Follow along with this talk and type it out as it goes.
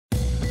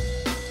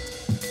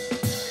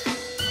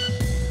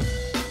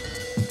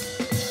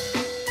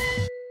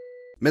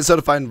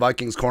Minnesota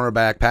Vikings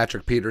cornerback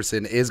Patrick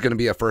Peterson is going to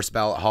be a first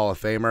ballot Hall of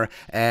Famer,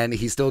 and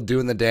he's still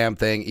doing the damn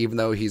thing, even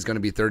though he's going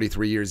to be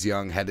 33 years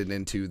young headed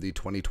into the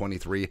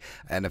 2023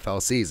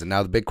 NFL season.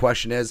 Now, the big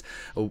question is,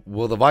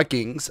 will the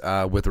Vikings,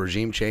 with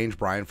regime change,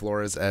 Brian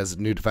Flores as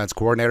new defense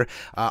coordinator,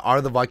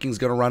 are the Vikings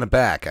going to run it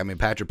back? I mean,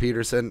 Patrick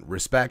Peterson,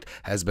 respect,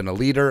 has been a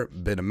leader,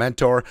 been a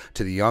mentor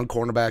to the young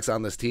cornerbacks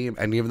on this team,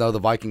 and even though the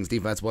Vikings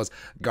defense was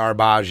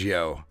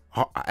garbaggio,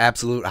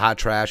 absolute hot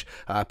trash,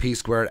 P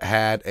Squared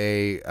had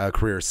a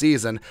career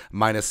season,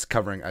 minus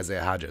covering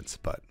Isaiah Hodgins.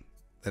 But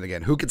then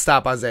again, who could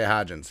stop Isaiah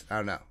Hodgins? I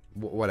don't know.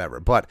 Whatever.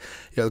 But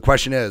the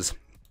question is,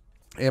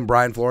 in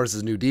Brian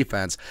Flores' new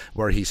defense,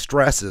 where he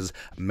stresses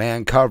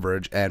man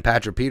coverage, and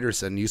Patrick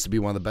Peterson used to be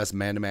one of the best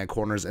man-to-man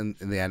corners in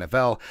the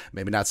NFL,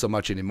 maybe not so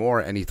much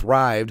anymore, and he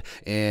thrived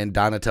in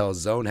Donatell's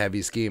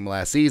zone-heavy scheme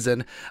last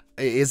season.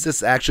 Is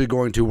this actually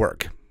going to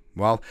work?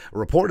 Well,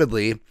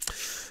 reportedly,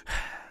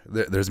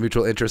 there's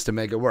mutual interest to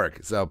make it work.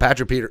 So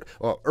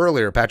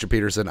earlier, Patrick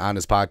Peterson on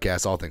his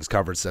podcast, All Things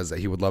Covered, says that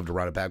he would love to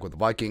run it back with the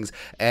Vikings.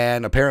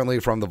 And apparently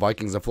from the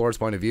Vikings and Flores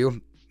point of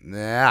view,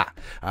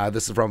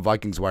 this is from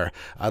Vikings Wire.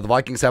 The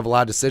Vikings have a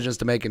lot of decisions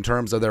to make in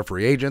terms of their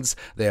free agents.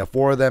 They have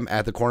 4 of them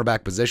at the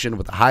cornerback position,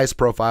 with the highest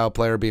profile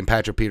player being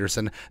Patrick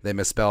Peterson. They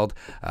misspelled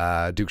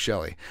Duke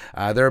Shelley.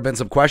 There have been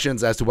some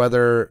questions as to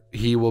whether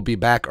he will be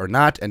back or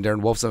not, and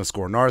Darren Wolfson of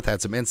Score North had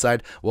some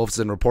insight.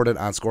 Wolfson reported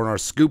on Score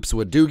North Scoops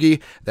with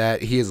Doogie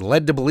that he is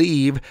led to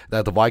believe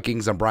that the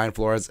Vikings and Brian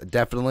Flores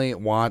definitely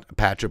want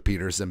Patrick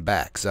Peterson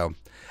back. So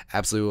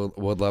absolutely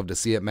would love to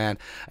see it, man.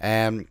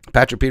 And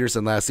Patrick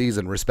Peterson last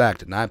season,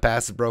 respect, 9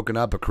 passes broken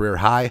up, a career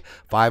high,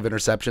 5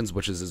 interceptions,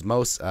 which is his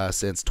most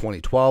since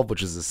 2012,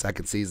 which is his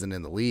second season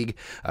in the league,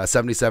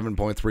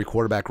 77.3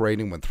 quarterback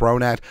rating when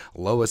thrown at,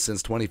 lowest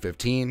since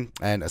 2015,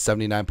 and a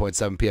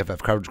 79.7 PFF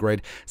coverage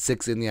grade,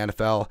 6th in the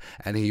NFL,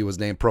 and he was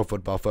named Pro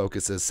Football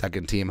Focus's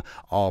second team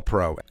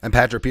All-Pro. And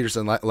Patrick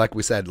Peterson, like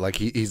we said,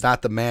 he's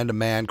not the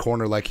man-to-man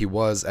corner like he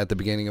was at the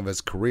beginning of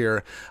his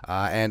career,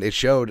 and it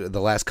showed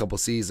the last couple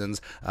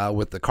seasons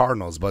with the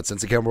Cardinals. But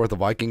since he came over with the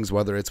Vikings,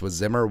 whether it's with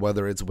Zimmer,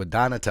 whether it's with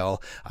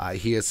Donatell,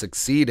 he has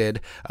succeeded,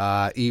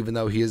 even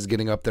though he is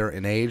getting up there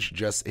in age.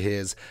 Just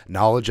his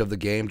knowledge of the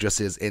game, just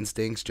his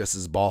instincts, just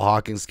his ball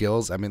hawking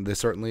skills, I mean, they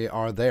certainly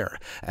are there.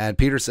 And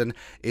Peterson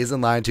is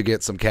in line to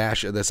get some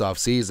cash this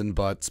offseason,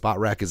 but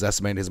SpotRack is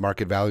estimating his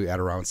market value at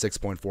around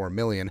 $6.4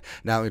 million.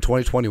 Now, in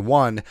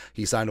 2021,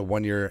 he signed a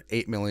 1-year,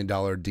 $8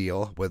 million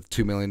deal with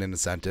 $2 million in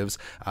incentives,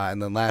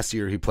 and then last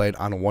year he played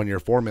on a 1-year,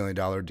 $4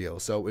 million deal.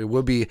 So it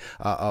will be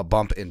a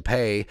bump in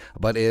pay,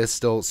 but it is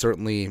still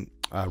certainly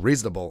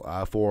reasonable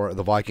for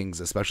the Vikings,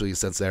 especially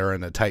since they're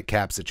in a tight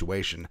cap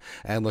situation.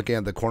 And looking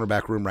at the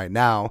cornerback room right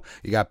now,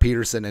 you got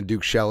Peterson and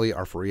Duke Shelley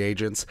are free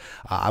agents.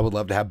 I would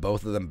love to have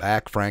both of them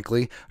back,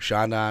 frankly.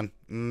 Shondon,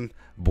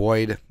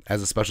 Boyd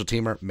as a special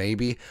teamer,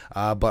 maybe.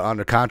 But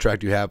under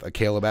contract, you have a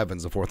Caleb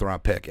Evans, a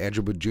 4th-round pick,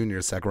 Andrew Booth Jr.,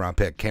 2nd-round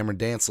pick, Cameron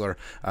Dantzler,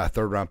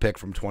 3rd-round pick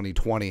from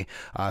 2020.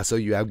 So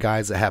you have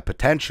guys that have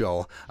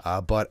potential,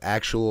 but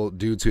actual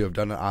dudes who have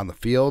done it on the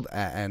field,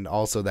 and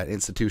also that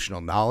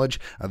institutional knowledge.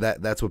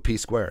 That's what P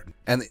Squared.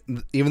 And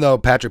even though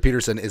Patrick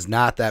Peterson is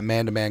not that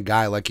man-to-man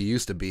guy like he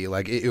used to be,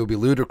 like it would be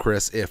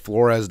ludicrous if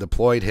Flores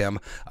deployed him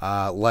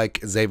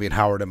like Xavier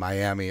Howard in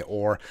Miami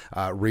or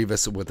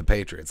Revis with the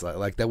Patriots.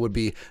 Like that would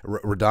be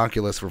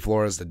redonkulous for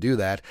Flores to do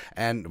that,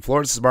 and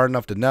Flores is smart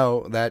enough to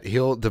know that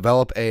he'll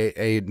develop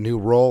a new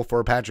role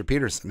for Patrick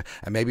Peterson,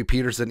 and maybe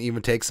Peterson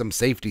even takes some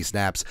safety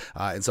snaps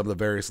in some of the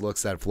various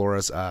looks that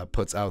Flores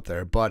puts out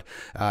there. But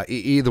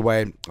either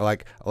way,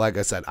 like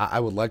I said, I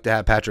would like to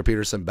have Patrick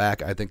Peterson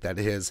back. I think that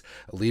his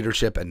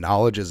leadership and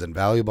knowledge is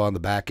invaluable on the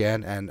back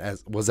end, and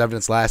as was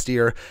evidenced last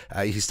year,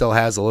 he still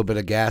has a little bit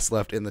of gas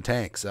left in the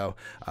tank. So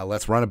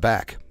let's run it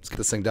back. Let's get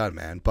this thing done,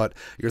 man. But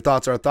your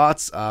thoughts are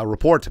thoughts.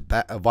 Report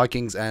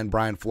Vikings and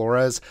Brian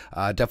Flores.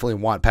 Definitely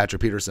want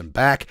Patrick Peterson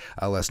back.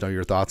 Let us know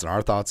your thoughts and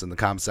our thoughts in the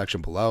comment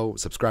section below.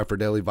 Subscribe for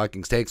daily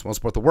Vikings takes. Want to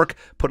support the work?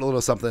 Put a little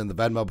something in the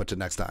Venmo. But till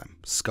next time,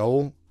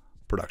 Skull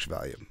Production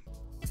Value.